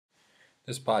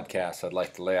This podcast, I'd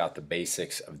like to lay out the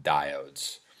basics of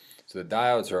diodes. So the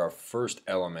diodes are our first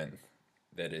element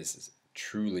that is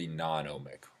truly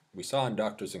non-ohmic. We saw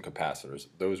inductors and capacitors.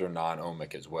 Those are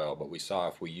non-ohmic as well, but we saw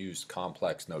if we used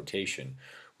complex notation,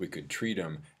 we could treat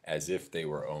them as if they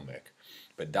were ohmic.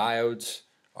 But diodes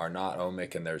are not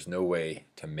ohmic, and there's no way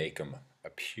to make them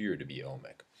appear to be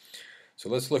ohmic. So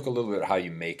let's look a little bit at how you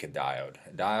make a diode.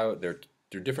 There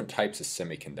are different types of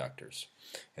semiconductors.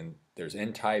 And there's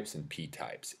N types and P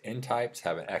types. N types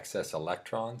have an excess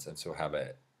electrons and so have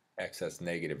an excess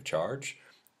negative charge.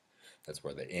 That's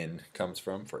where the N comes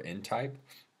from for N type.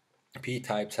 P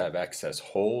types have excess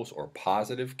holes or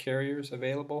positive carriers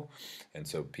available, and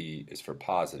so P is for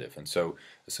positive. And so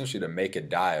essentially to make a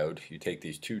diode, you take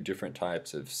these two different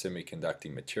types of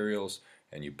semiconducting materials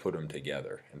and you put them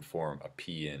together and form a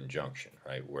p-n junction,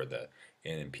 right, where the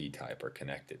N and P type are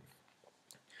connected.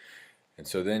 And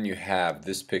so then you have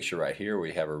this picture right here where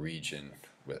you have a region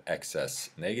with excess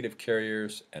negative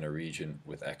carriers and a region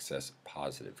with excess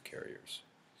positive carriers.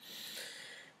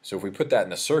 So if we put that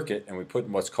in a circuit and we put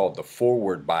in what's called the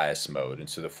forward bias mode, and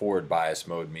so the forward bias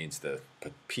mode means the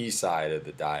P side of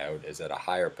the diode is at a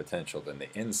higher potential than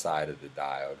the N side of the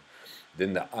diode,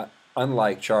 then the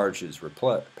unlike charge is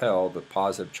repelled, the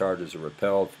positive charges are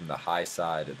repelled from the high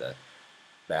side of the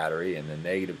battery, and the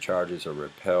negative charges are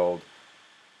repelled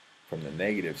from the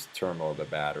negative terminal of the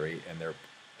battery, and they're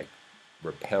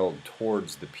repelled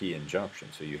towards the p-n junction.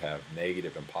 So you have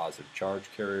negative and positive charge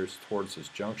carriers towards this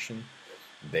junction.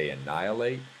 They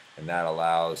annihilate, and that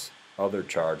allows other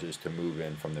charges to move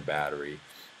in from the battery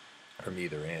from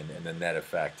either end, and the net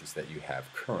effect is that you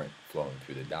have current flowing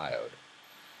through the diode.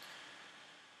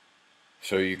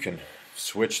 So you can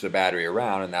switch the battery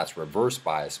around, and that's reverse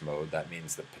bias mode. That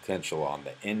means the potential on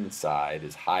the N side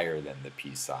is higher than the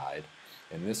P side.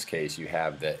 In this case, you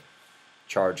have the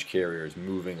charge carriers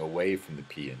moving away from the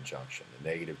p-n junction. The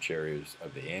negative carriers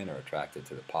of the N are attracted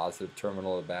to the positive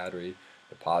terminal of the battery.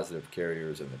 The positive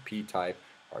carriers in the p-type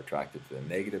are attracted to the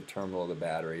negative terminal of the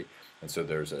battery. And so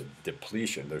there's a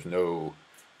depletion. There's no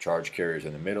charge carriers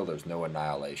in the middle. There's no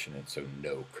annihilation, and so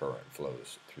no current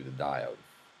flows through the diode.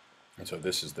 And so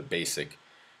this is the basic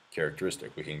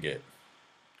characteristic. We can get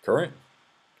current,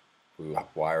 we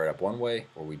wire it up one way,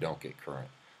 or we don't get current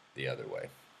the other way.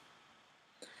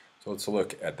 So let's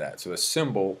look at that. So the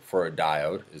symbol for a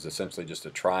diode is essentially just a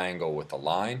triangle with a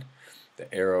line.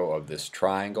 The arrow of this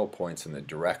triangle points in the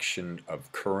direction of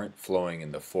current flowing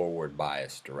in the forward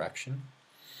bias direction.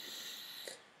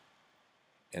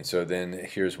 And so then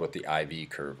here's what the IV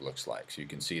curve looks like. So you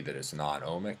can see that it's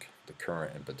non-ohmic. The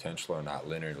current and potential are not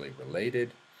linearly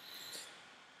related.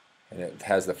 And it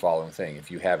has the following thing. If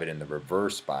you have it in the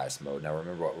reverse bias mode, now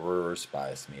remember what reverse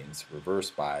bias means. Reverse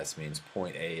bias means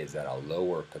point A is at a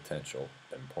lower potential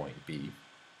than point B.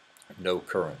 No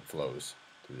current flows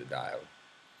through the diode.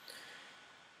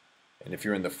 And if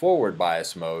you're in the forward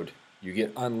bias mode, you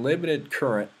get unlimited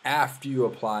current after you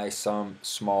apply some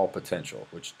small potential,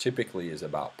 which typically is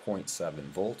about 0.7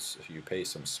 volts. So you pay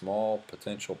some small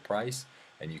potential price,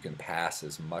 and you can pass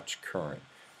as much current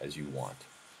as you want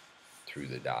through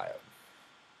the diode.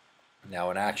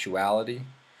 Now in actuality,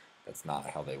 that's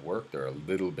not how they work. They're a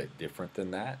little bit different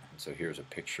than that. And so here's a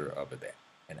picture of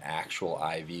an actual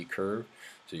IV curve.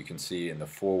 So you can see in the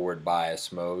forward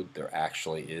bias mode, there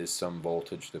actually is some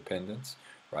voltage dependence,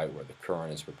 right, where the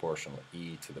current is proportional to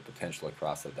E to the potential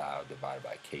across the diode divided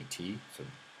by KT. So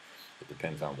it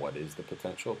depends on what is the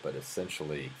potential, but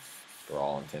essentially, for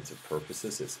all intents and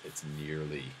purposes, it's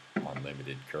nearly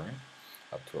unlimited current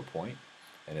up to a point.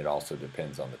 And it also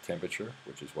depends on the temperature,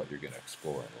 which is what you're going to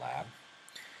explore in lab.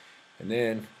 And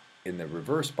then in the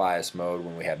reverse bias mode,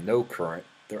 when we have no current,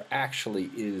 there actually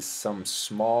is some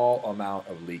small amount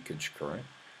of leakage current,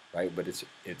 right? But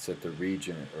it's at the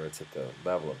region, or it's at the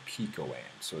level of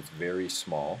picoamps, so it's very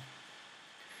small.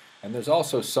 And there's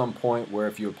also some point where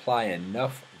if you apply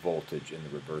enough voltage in the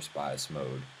reverse bias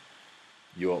mode,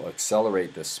 you'll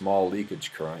accelerate the small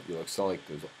leakage current, you'll accelerate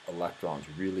those electrons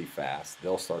really fast,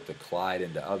 they'll start to collide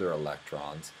into other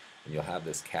electrons, and you'll have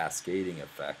this cascading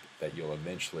effect that you'll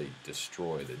eventually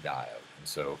destroy the diode. And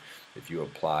so if you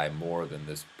apply more than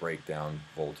this breakdown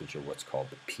voltage, or what's called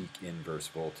the peak inverse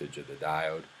voltage of the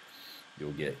diode,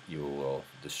 you will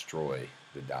destroy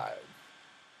the diode.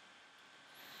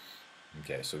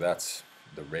 Okay, so that's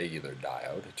the regular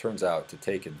diode. It turns out to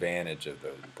take advantage of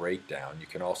the breakdown,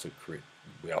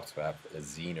 we also have a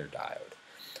Zener diode.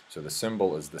 So the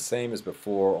symbol is the same as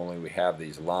before, only we have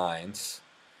these lines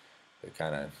that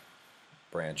kind of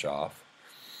branch off.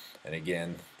 And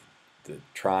again, the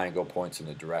triangle points in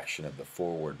the direction of the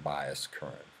forward bias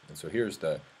current. And so here's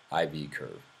the IV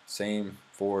curve. Same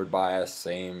forward bias,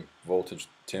 same voltage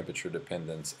temperature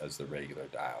dependence as the regular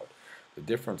diode. The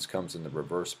difference comes in the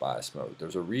reverse bias mode.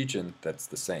 There's a region that's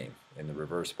the same. In the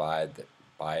reverse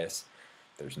bias,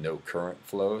 there's no current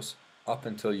flows up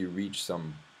until you reach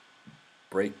some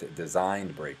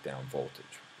designed breakdown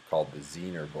voltage called the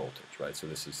Zener voltage, right? So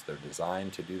they're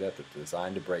designed to do that. They're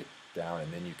designed to break down,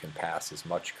 and then you can pass as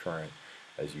much current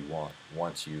as you want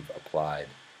once you've applied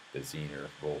the Zener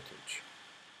voltage.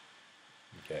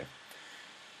 Okay.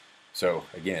 So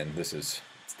again, it's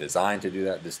designed to do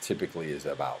that. This typically is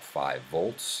about 5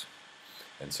 volts,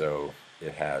 and so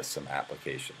it has some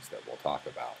applications that we'll talk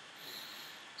about.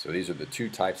 So these are the 2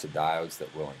 types of diodes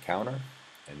that we'll encounter,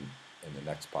 and in the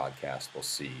next podcast we'll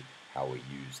see how we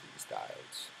use these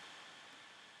diodes.